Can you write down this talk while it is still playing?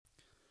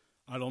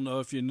I don't know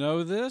if you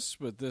know this,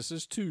 but this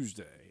is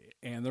Tuesday,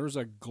 and there's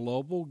a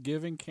global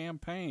giving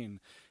campaign.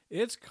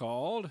 It's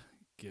called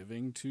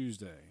Giving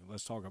Tuesday.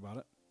 Let's talk about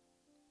it.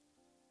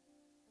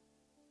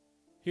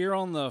 Here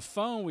on the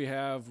phone, we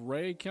have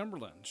Ray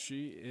Kimberlin.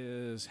 She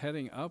is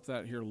heading up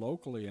that here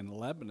locally in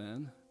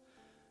Lebanon.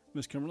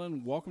 Miss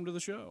Kimberlin, welcome to the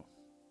show.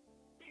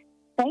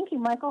 Thank you,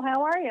 Michael.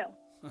 How are you?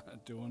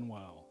 Doing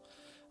well.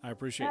 I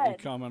appreciate you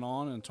coming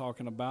on and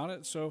talking about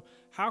it. So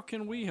how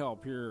can we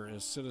help here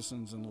as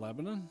citizens in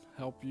Lebanon,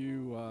 help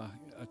you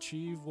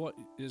achieve what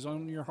is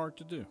on your heart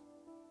to do?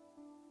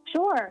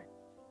 Sure.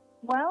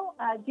 Well,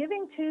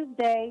 Giving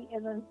Tuesday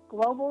is a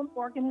global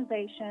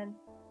organization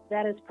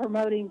that is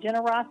promoting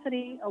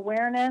generosity,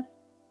 awareness,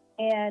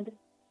 and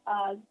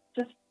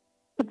just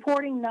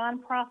supporting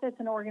nonprofits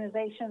and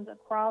organizations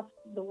across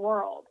the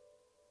world.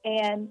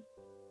 And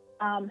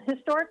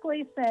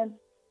historically, since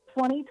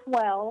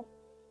 2012,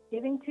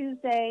 Giving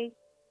Tuesday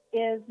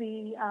is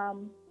the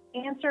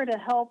answer to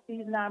help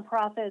these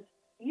nonprofits,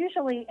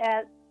 usually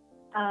at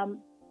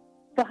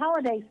the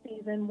holiday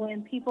season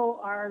when people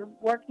are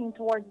working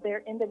towards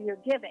their end-of-year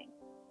giving.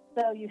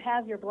 So you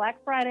have your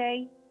Black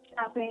Friday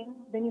shopping,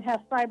 then you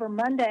have Cyber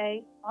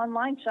Monday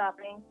online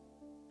shopping.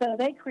 So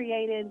they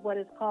created what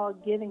is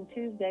called Giving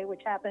Tuesday,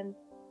 which happens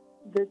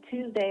the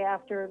Tuesday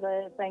after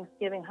the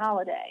Thanksgiving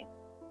holiday.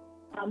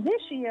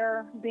 This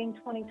year, being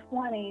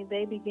 2020,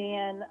 they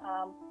began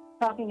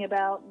talking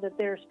about that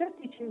there's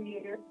 52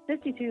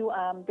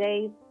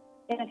 days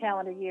in a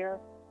calendar year.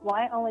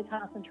 Why only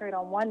concentrate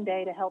on one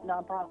day to help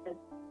nonprofits?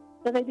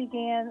 So they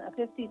began a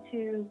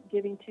 52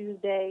 Giving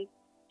Tuesday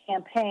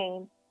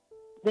campaign.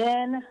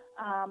 Then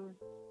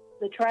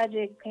the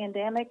tragic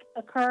pandemic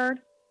occurred.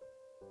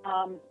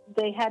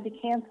 They had to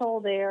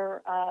cancel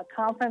their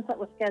conference that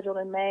was scheduled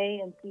in May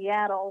in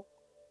Seattle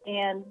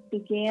and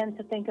began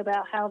to think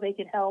about how they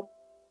could help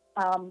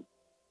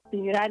the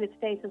United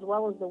States as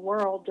well as the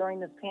world during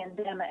this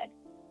pandemic.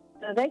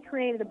 So they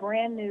created a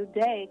brand new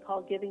day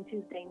called Giving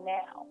Tuesday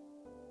Now.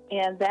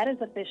 And that is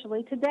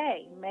officially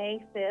today, May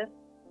 5th,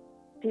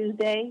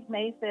 Tuesday,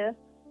 May 5th,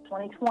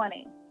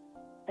 2020.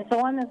 And so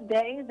on this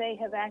day, they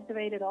have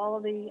activated all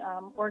of the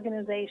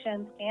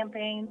organizations,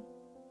 campaigns,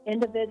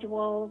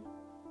 individuals,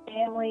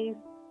 families,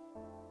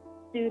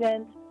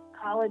 students,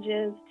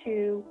 colleges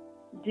to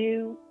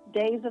do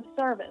days of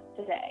service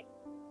today.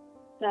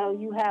 So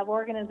you have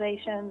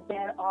organizations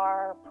that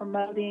are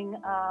promoting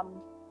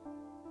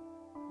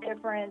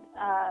different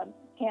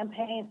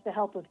campaigns to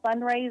help with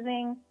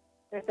fundraising.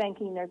 They're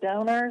thanking their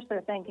donors.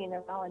 They're thanking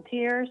their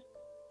volunteers.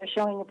 They're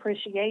showing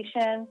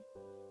appreciation.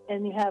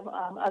 And you have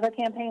other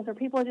campaigns where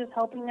people are just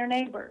helping their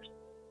neighbors.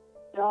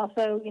 They're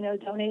also,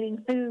 donating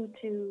food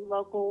to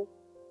local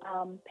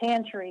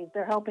pantries.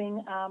 They're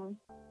helping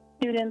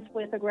students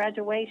with the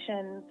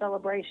graduation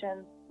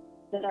celebrations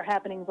that are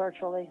happening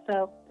virtually.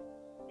 So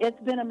it's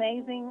been an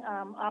amazing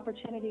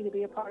opportunity to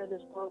be a part of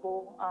this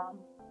global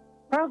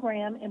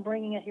program and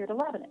bringing it here to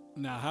Lebanon.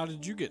 Now, how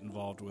did you get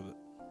involved with it?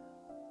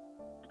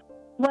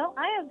 Well,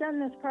 I have done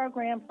this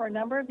program for a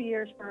number of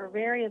years for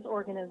various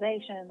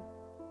organizations.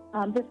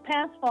 This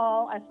past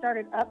fall, I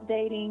started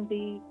updating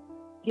the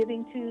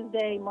Giving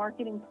Tuesday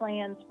marketing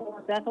plans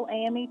for Bethel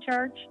AME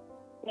Church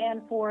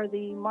and for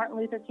the Martin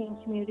Luther King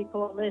Community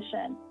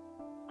Coalition.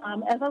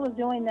 As I was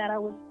doing that, I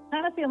was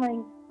kind of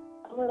feeling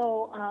a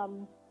little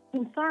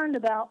concerned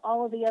about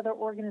all of the other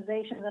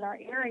organizations in our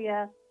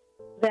area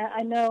that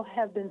I know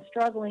have been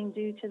struggling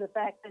due to the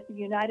fact that the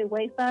United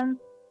Way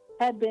funds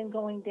had been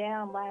going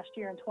down last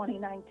year in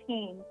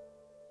 2019.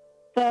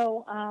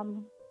 So I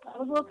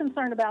was a little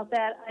concerned about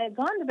that. I had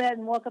gone to bed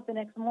and woke up the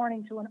next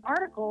morning to an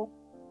article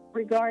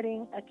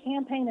regarding a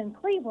campaign in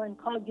Cleveland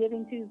called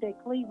Giving Tuesday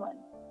Cleveland.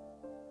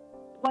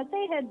 What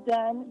they had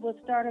done was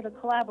started a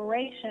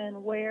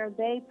collaboration where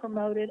they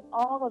promoted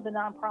all of the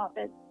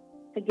nonprofits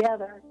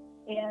together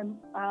and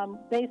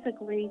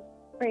basically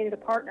created a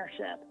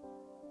partnership.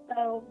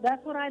 So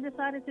that's what I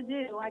decided to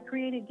do. I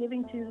created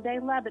Giving Tuesday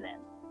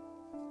Lebanon.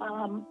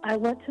 I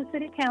went to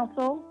City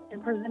Council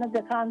and presented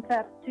the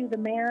concept to the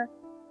mayor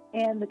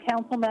and the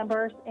council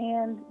members,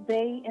 and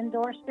they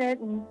endorsed it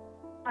and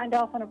signed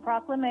off on a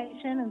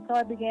proclamation, and so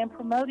I began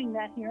promoting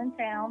that here in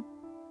town.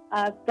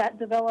 That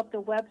developed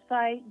a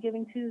website,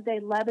 Giving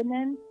Tuesday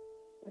Lebanon,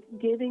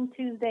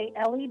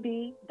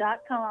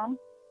 givingtuesdayleb.com,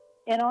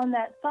 and on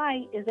that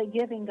site is a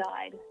giving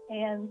guide.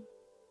 And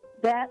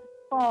that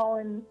fall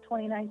in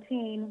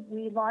 2019,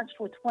 we launched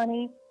with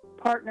 20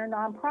 partner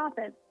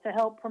nonprofits to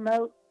help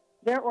promote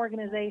their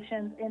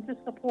organizations and to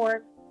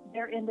support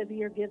their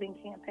end-of-year giving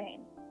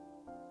campaign.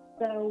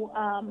 So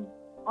on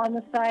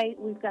the site,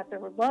 we've got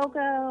their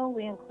logo.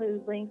 We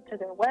include links to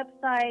their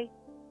website,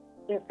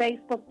 their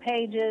Facebook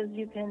pages.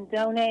 You can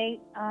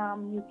donate.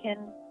 You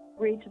can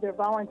reach their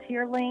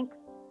volunteer links.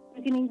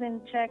 You can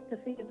even check to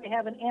see if they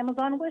have an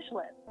Amazon wish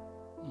list.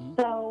 Mm-hmm.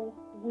 So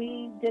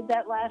we did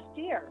that last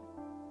year.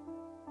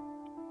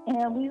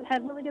 And we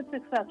had really good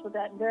success with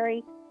that.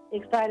 Very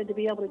excited to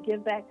be able to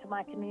give back to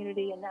my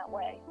community in that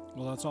way.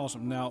 Well, that's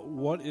awesome. Now,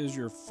 what is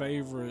your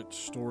favorite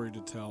story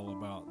to tell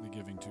about the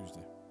Giving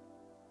Tuesday?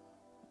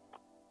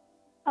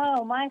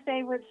 Oh, my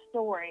favorite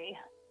story.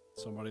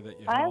 Somebody that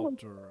you I was,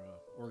 helped, or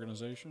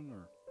organization,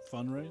 or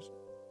fundraised?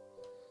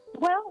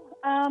 well,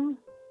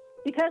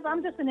 because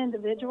I'm just an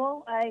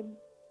individual, I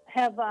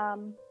have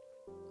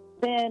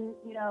been,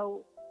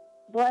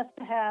 blessed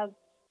to have,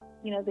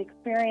 the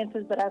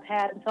experiences that I've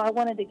had. And so I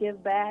wanted to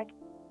give back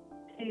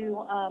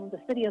to the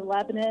city of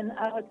Lebanon.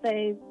 I would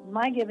say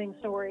my giving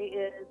story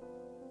is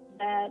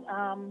that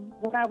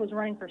when I was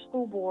running for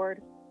school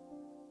board,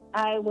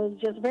 I was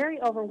just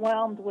very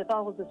overwhelmed with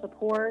all of the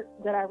support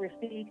that I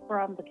received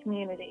from the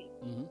community.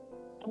 Mm-hmm.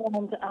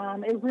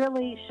 And it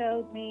really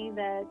showed me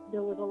that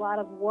there was a lot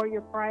of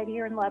warrior pride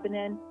here in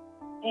Lebanon.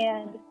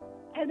 And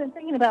I've been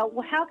thinking about,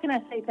 well, how can I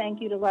say thank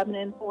you to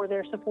Lebanon for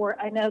their support?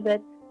 I know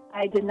that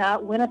I did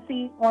not win a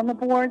seat on the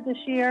board this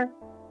year,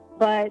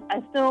 but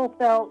I still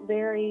felt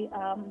very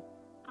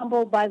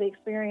humbled by the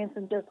experience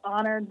and just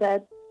honored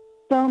that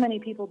so many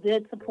people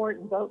did support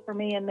and vote for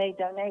me and made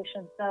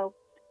donations. So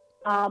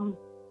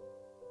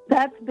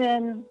that's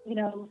been,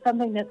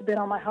 something that's been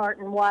on my heart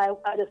and why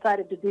I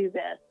decided to do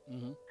this.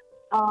 Mm-hmm.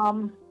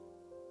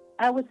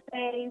 I would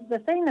say the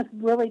thing that's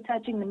really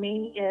touching to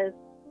me is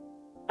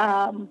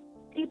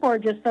people are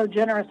just so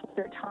generous with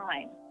their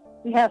time.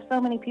 We have so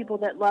many people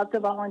that love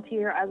to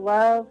volunteer. I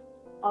love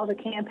all the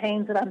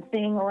campaigns that I'm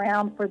seeing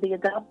around for the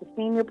Adopt a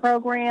Senior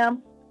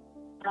program.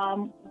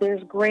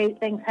 There's great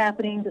things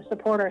happening to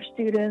support our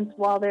students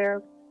while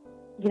they're,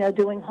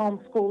 doing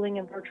homeschooling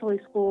and virtually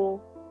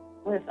school,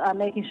 with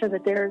making sure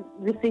that they're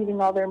receiving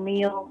all their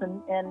meals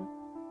and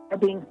are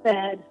being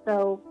fed.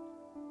 So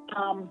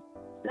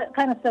that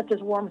kind of stuff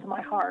just warms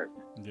my heart.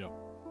 Yeah.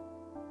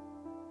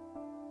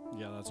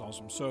 Yeah, that's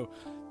awesome. So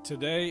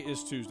today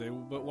is Tuesday,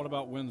 but what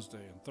about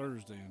Wednesday and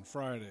Thursday and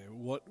Friday?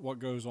 What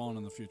goes on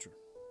in the future?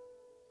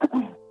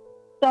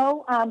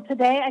 So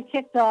today I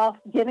kicked off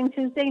Giving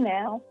Tuesday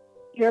Now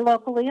here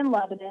locally in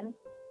Lebanon.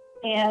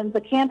 And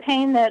the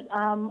campaign that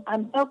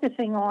I'm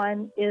focusing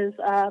on is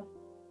has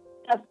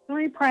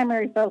three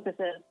primary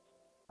focuses.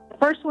 The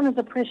first one is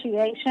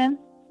appreciation.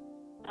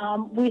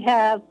 We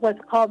have what's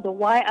called the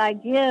Why I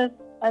Give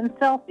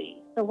Unselfie.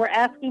 So we're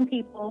asking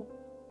people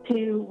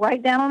to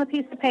write down on a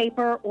piece of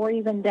paper or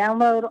even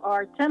download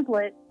our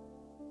template,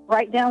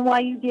 write down why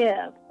you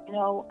give.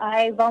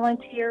 I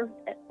volunteer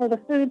for the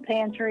food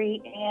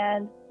pantry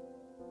and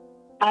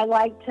I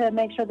like to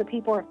make sure that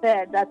people are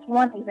fed. That's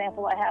one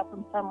example I have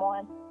from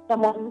someone.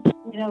 Someone,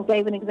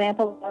 gave an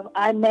example of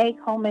I make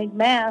homemade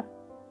masks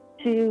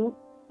to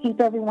keep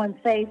everyone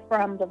safe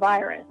from the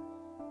virus.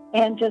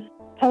 And just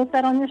post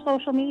that on your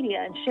social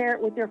media and share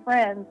it with your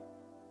friends.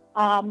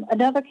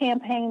 Another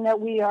campaign that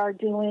we are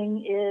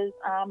doing is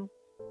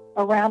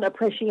around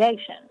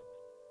appreciation.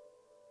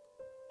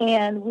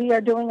 And we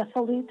are doing a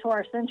salute to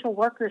our essential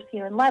workers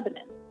here in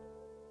Lebanon.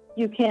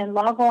 You can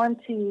log on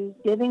to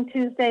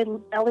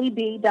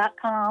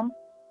givingtuesdayleb.com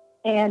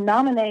and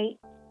nominate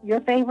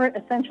your favorite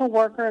essential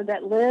worker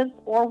that lives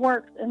or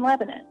works in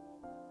Lebanon.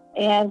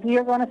 And we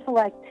are going to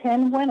select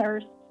 10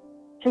 winners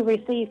to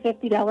receive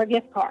 $50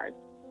 gift cards.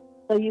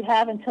 So you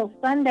have until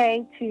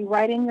Sunday to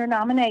write in your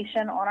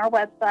nomination on our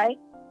website,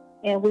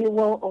 and we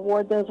will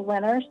award those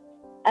winners.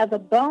 As a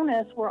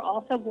bonus, we're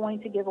also going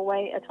to give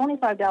away a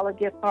 $25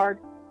 gift card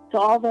to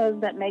all those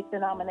that make the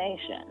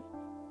nomination.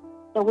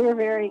 So we're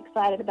very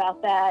excited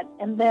about that.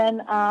 And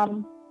then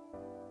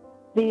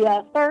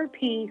the third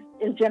piece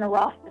is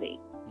generosity.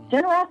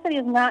 Generosity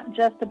is not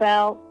just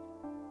about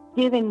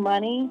giving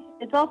money.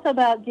 It's also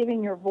about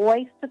giving your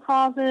voice to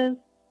causes,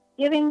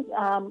 giving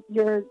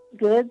your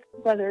goods,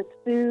 whether it's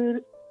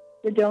food,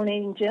 you're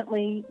donating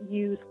gently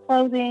used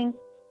clothing.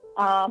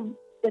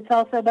 It's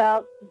also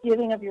about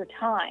giving of your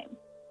time.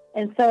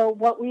 And so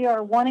what we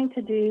are wanting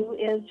to do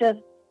is just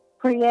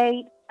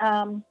create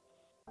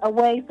a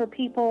way for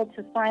people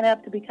to sign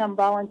up to become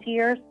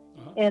volunteers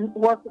and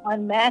work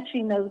on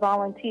matching those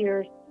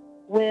volunteers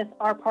with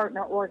our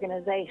partner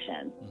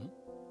organizations.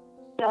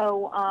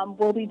 So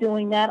we'll be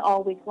doing that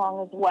all week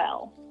long as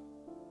well.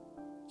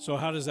 So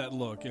how does that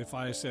look? If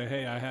I say,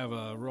 hey, I have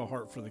a real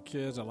heart for the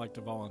kids, I'd like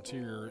to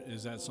volunteer,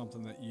 is that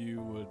something that you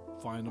would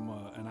find them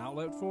an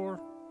outlet for?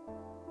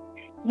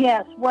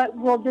 Yes. What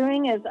we're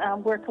doing is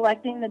we're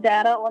collecting the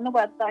data on the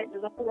website.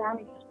 There's a form.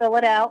 You just fill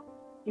it out.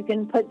 You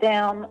can put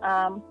down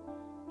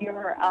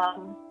your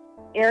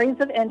areas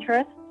of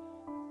interest,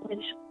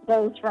 which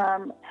goes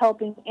from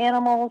helping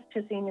animals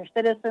to senior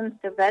citizens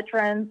to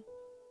veterans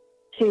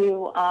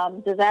to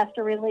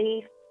disaster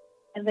relief.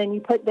 And then you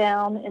put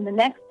down in the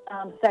next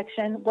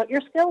section what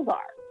your skills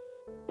are.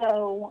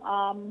 So,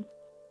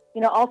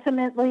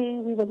 ultimately,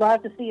 we would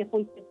love to see if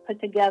we could put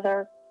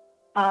together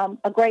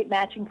a great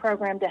matching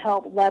program to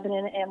help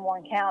Lebanon and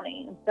Warren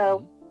County. And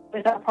so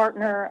with our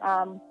partner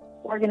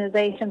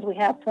organizations, we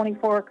have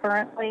 24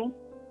 currently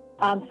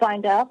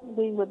signed up.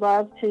 We would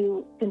love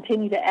to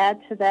continue to add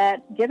to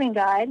that giving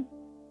guide.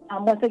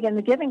 Once again,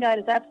 the giving guide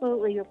is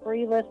absolutely a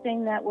free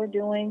listing that we're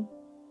doing.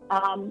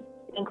 It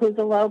includes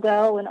a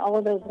logo and all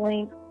of those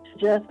links to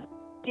just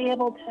be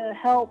able to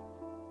help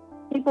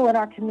people in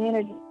our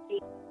community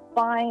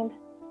find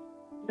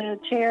the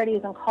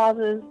charities and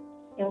causes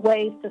in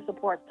ways to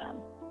support them.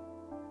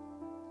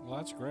 Well,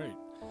 that's great.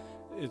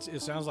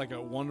 It sounds like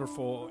a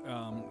wonderful,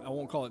 I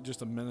won't call it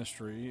just a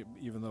ministry,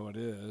 even though it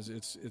is.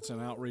 It's an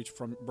outreach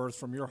birth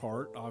from your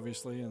heart,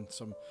 obviously, and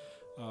some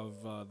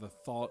of the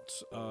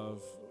thoughts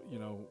of,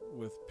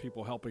 with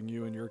people helping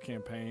you in your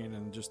campaign,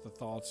 and just the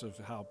thoughts of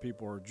how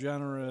people are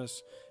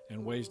generous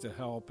and ways to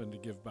help and to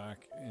give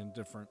back in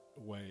different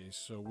ways.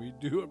 So we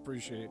do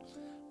appreciate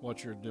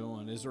what you're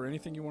doing. Is there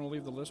anything you want to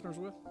leave the listeners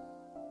with?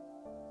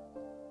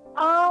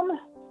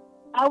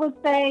 I would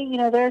say,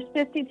 there's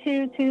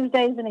 52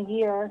 Tuesdays in a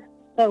year,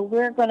 so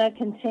we're going to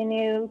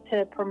continue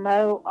to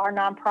promote our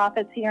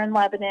nonprofits here in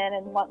Lebanon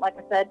and want, like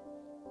I said,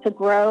 to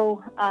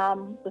grow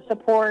the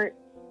support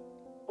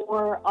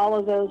for all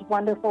of those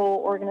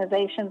wonderful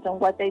organizations and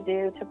what they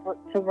do to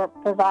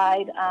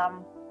provide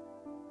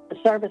the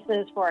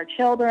services for our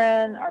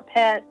children, our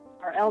pets,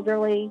 our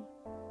elderly,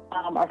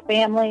 our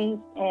families,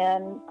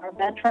 and our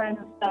veterans.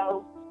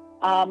 So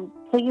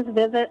please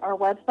visit our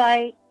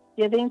website,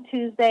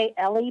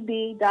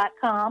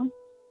 GivingTuesdayLEB.com.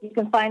 You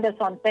can find us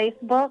on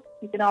Facebook.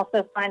 You can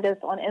also find us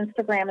on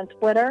Instagram and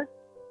Twitter.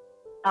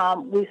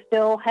 We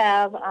still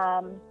have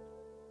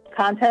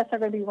contests that are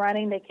going to be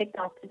running. They kicked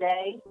off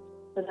today.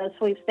 For those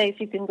sweepstakes,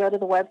 you can go to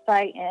the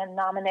website and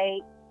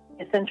nominate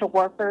essential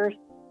workers.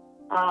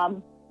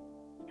 Some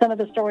of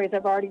the stories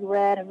I've already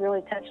read have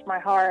really touched my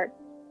heart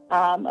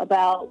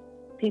about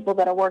people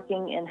that are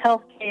working in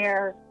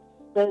healthcare,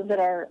 those that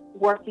are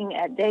working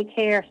at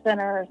daycare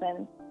centers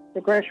and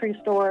the grocery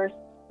stores.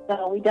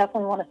 So we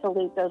definitely want to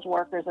salute those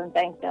workers and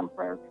thank them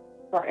for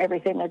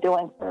everything they're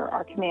doing for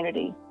our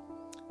community.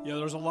 Yeah,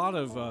 there's a lot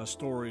of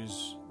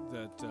stories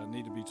that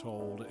need to be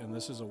told, and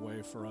this is a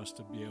way for us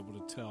to be able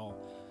to tell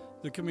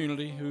the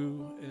community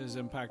who has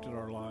impacted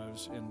our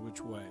lives in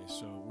which way.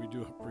 So we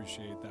do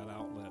appreciate that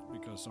outlet,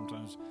 because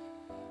sometimes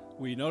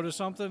we notice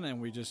something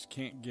and we just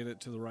can't get it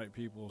to the right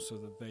people so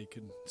that they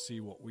can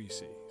see what we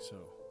see. So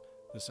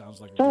this sounds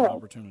like a good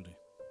opportunity.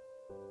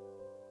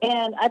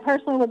 And I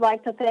personally would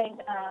like to thank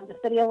the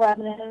City of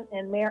Lebanon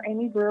and Mayor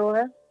Amy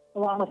Brewer,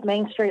 along with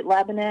Main Street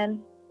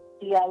Lebanon,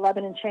 the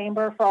Lebanon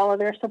Chamber for all of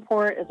their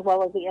support, as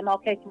well as the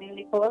MLK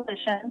Community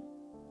Coalition.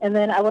 And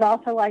then I would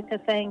also like to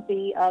thank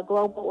the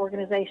global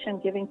organization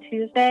Giving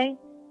Tuesday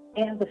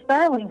and the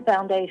Starling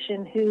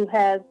Foundation, who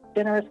has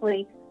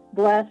generously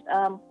blessed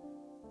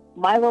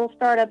my little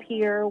startup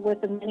here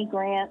with a mini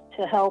grant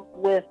to help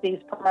with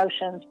these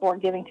promotions for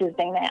Giving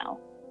Tuesday now.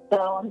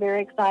 So I'm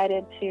very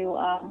excited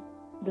to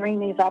bring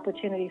these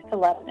opportunities to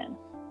Lebanon.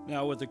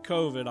 Now, with the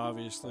COVID,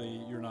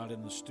 obviously, you're not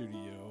in the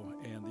studio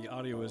and the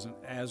audio isn't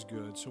as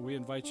good, so we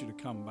invite you to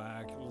come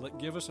back.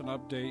 Give us an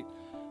update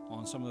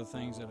on some of the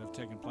things that have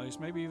taken place,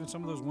 maybe even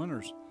some of those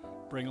winners.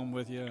 Bring them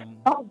with you.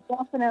 Oh,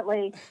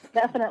 definitely.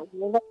 Definitely.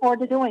 We look forward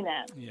to doing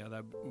that. Yeah,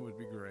 that would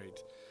be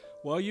great.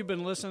 Well, you've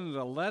been listening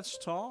to Let's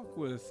Talk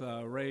with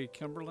Ray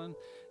Kimberlin,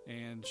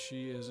 and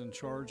she is in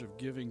charge of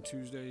Giving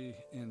Tuesday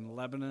in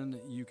Lebanon.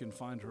 You can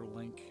find her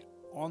link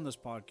on this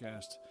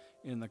podcast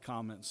in the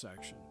comment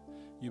section.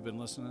 You've been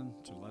listening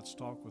to Let's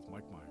Talk with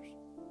Mike Myers.